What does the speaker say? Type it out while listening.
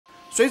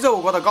随着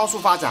我国的高速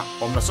发展，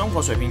我们的生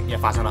活水平也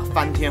发生了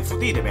翻天覆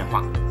地的变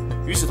化。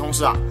与此同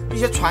时啊，一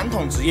些传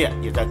统职业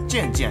也在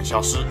渐渐消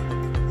失。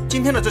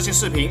今天的这期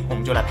视频，我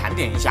们就来盘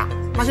点一下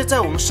那些在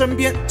我们身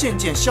边渐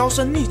渐销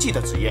声匿迹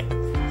的职业。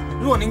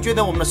如果您觉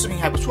得我们的视频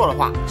还不错的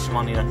话，希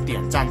望您能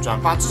点赞转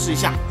发支持一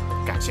下，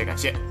感谢感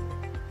谢。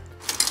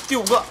第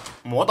5个，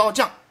磨刀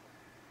匠。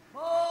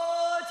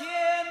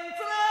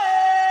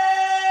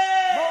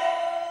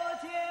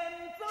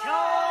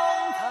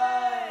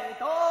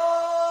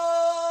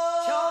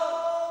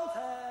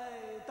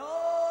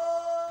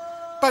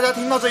大家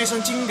听到这一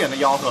声经典的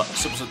吆喝，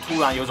是不是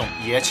突然有种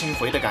爷青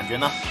回的感觉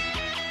呢？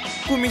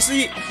顾名思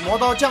义，磨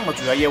刀匠的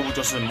主要业务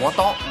就是磨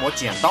刀、磨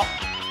剪刀。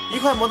一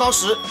块磨刀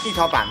石、一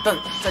条板凳，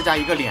再加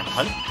一个脸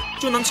盆，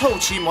就能凑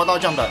齐磨刀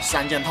匠的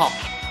3件套。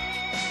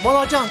磨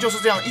刀匠就是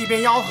这样一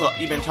边吆喝，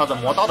一边挑着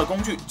磨刀的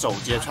工具走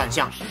街串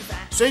巷。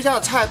谁家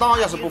的菜刀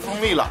要是不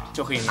锋利了，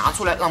就可以拿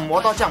出来让磨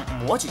刀匠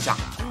磨几下，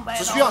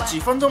只需要几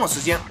分钟的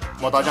时间，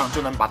磨刀匠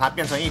就能把它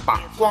变成一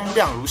把光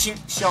亮如新、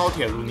削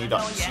铁如泥的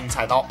新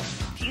菜刀。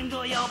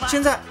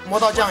现在磨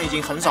刀匠已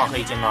经很少可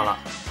以见到了，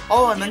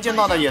偶尔能见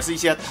到的也是一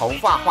些头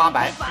发花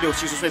白、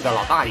60-70岁的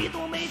老大爷。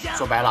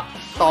说白了，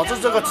导致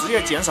这个职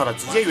业减少的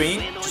直接原因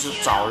就是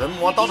找人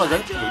磨刀的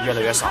人也越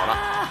来越少了。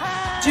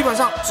基本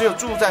上只有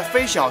住在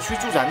非小区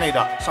住宅内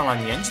的上了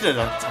年纪的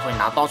人才会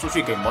拿刀出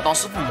去给磨刀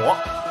师傅磨。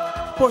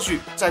或许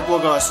再过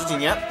个10几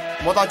年，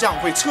磨刀匠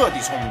会彻底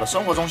从我们的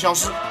生活中消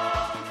失。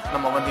那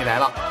么问题来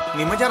了，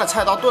你们家的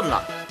菜刀钝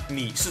了，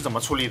你是怎么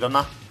处理的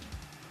呢？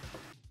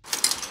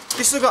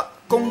第4个，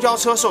公交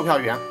车售票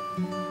员。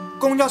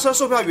公交车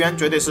售票员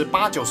绝对是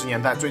80、90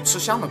年代最吃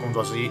香的工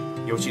作之一，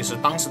尤其是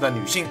当时的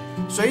女性，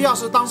谁要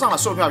是当上了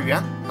售票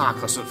员，那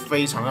可是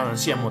非常让人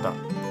羡慕的。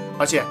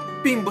而且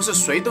并不是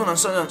谁都能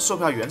胜任售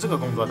票员这个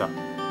工作的，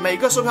每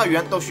个售票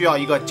员都需要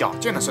一个矫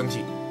健的身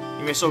体，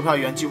因为售票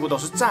员几乎都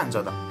是站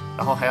着的，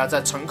然后还要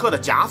在乘客的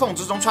夹缝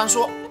之中穿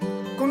梭。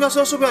公交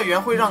车售票员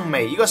会让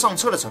每一个上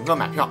车的乘客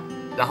买票，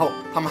然后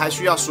他们还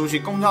需要熟悉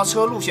公交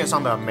车路线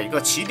上的每个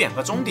起点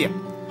和终点，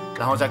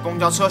然后在公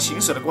交车行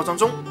驶的过程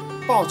中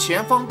报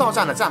前方到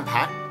站的站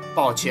牌，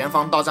报前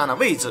方到站的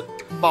位置，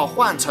报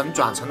换乘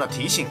转乘的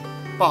提醒，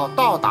报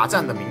到达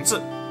站的名字。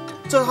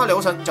这套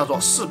流程叫做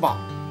试报。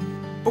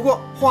不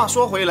过话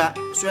说回来，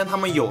虽然他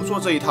们有做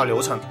这一套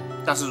流程，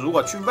但是如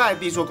果去外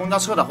地坐公交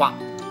车的话，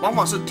往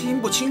往是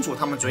听不清楚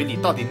他们嘴里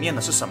到底念的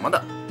是什么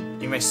的，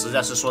因为实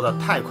在是说的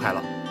太快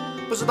了。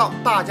不知道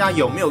大家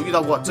有没有遇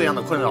到过这样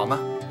的困扰呢？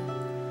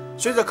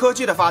随着科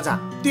技的发展，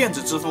电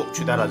子支付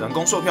取代了人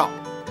工售票，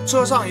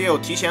车上也有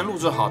提前录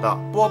制好的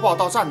播报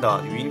到站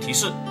的语音提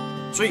示，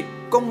所以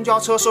公交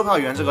车售票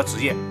员这个职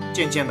业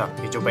渐渐的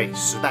也就被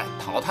时代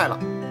淘汰了。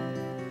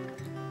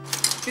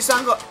第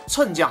3个，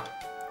秤匠。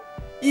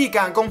一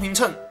杆公平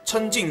秤，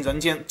称尽人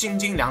间斤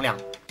斤两两。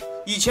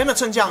以前的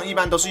秤匠一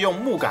般都是用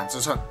木杆支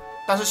秤，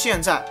但是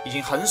现在已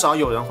经很少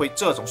有人会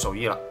这种手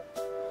艺了。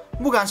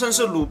木杆秤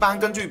是鲁班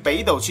根据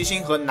北斗七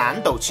星和南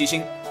斗七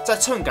星在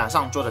秤杆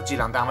上做的计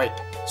量单位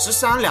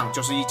，13两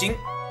就是1斤。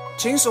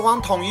秦始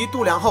皇统一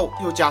度量后，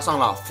又加上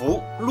了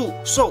福、禄、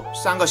寿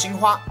3个星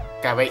花，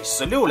改为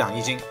16两1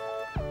斤。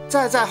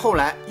再后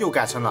来又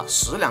改成了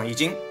10两1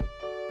斤。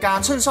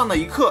杆秤上的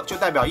1克就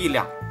代表1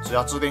两，只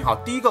要制定好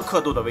第一个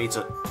刻度的位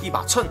置，一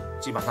把秤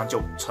基本上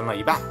就成了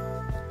一半。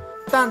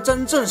但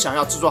真正想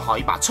要制作好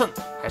一把秤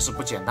还是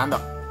不简单的，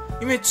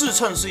因为制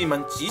秤是一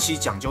门极其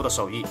讲究的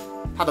手艺，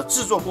它的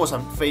制作过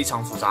程非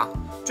常复杂，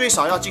最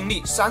少要经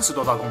历30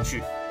多道工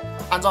序。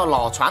按照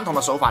老传统的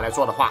手法来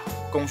做的话，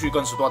工序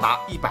更是多达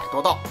100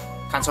多道，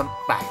堪称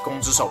百工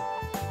之首。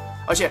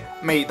而且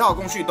每道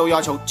工序都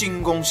要求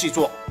精工细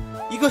作，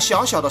一个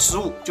小小的失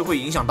误就会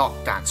影响到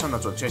杆秤的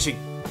准确性。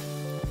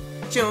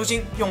现如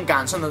今用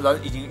杆秤的人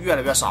已经越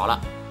来越少了，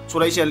除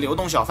了一些流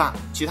动小贩，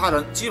其他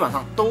人基本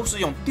上都是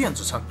用电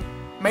子秤，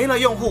没了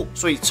用户，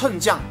所以秤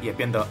匠也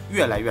变得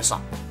越来越少。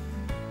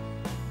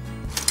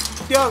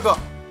第2个，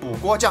补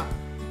锅匠。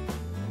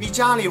你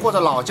家里或者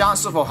老家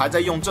是否还在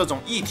用这种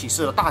一体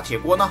式的大铁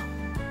锅呢？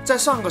在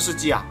上个世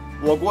纪啊，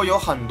我国有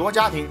很多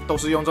家庭都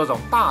是用这种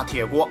大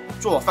铁锅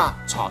做饭、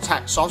炒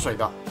菜、烧水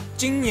的，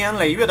经年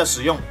累月的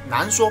使用，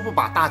难说不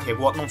把大铁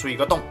锅弄出一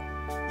个洞。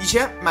以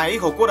前买一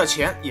口锅的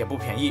钱也不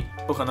便宜，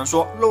不可能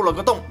说漏了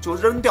个洞就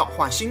扔掉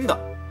换新的，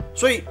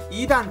所以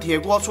一旦铁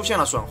锅出现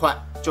了损坏，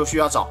就需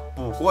要找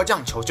补锅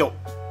匠求救。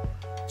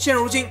现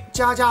如今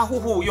家家户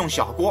户用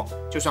小锅，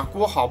就算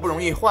锅好不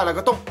容易坏了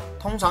个洞，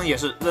通常也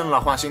是扔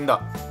了换新的，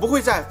不会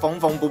再缝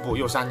缝补补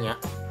又3年。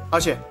而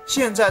且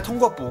现在通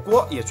过补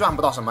锅也赚不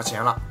到什么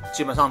钱了，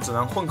基本上只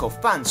能混口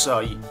饭吃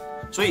而已，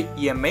所以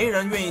也没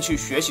人愿意去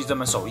学习这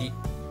门手艺，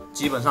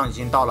基本上已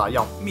经到了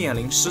要面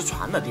临失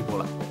传的地步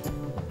了。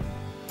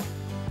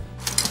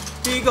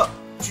第1个，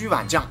锔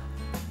碗匠。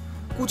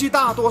估计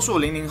大多数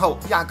00后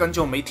压根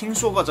就没听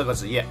说过这个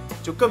职业，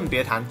就更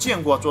别谈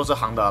见过做这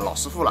行的老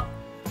师傅了。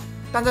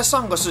但在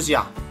上个世纪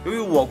啊，由于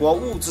我国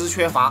物资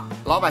缺乏，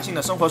老百姓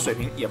的生活水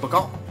平也不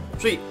高，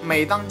所以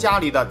每当家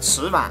里的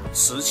瓷碗、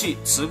瓷器、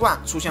瓷罐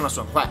出现了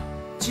损坏，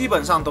基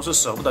本上都是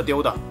舍不得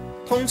丢的，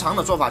通常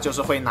的做法就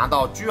是会拿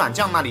到锯碗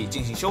匠那里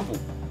进行修补。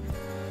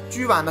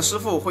锯碗的师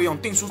傅会用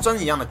订书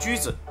针一样的锯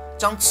子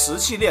将瓷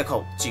器裂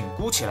口紧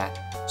箍起来，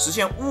实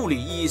现物理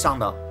意义上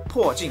的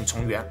破镜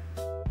重圆。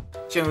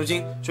现如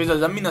今，随着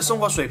人民的生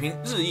活水平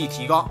日益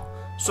提高，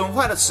损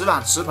坏的瓷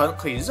碗瓷盆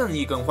可以任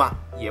意更换，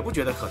也不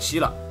觉得可惜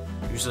了。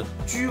于是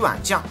锯碗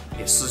匠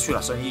也失去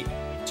了生意，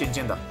渐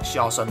渐的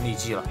销声匿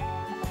迹了。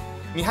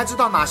你还知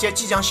道哪些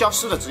即将消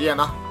失的职业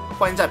呢？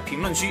欢迎在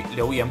评论区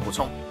留言补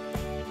充。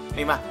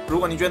另外，如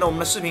果你觉得我们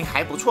的视频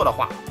还不错的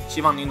话，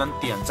希望您能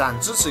点赞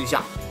支持一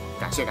下，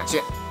感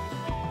谢。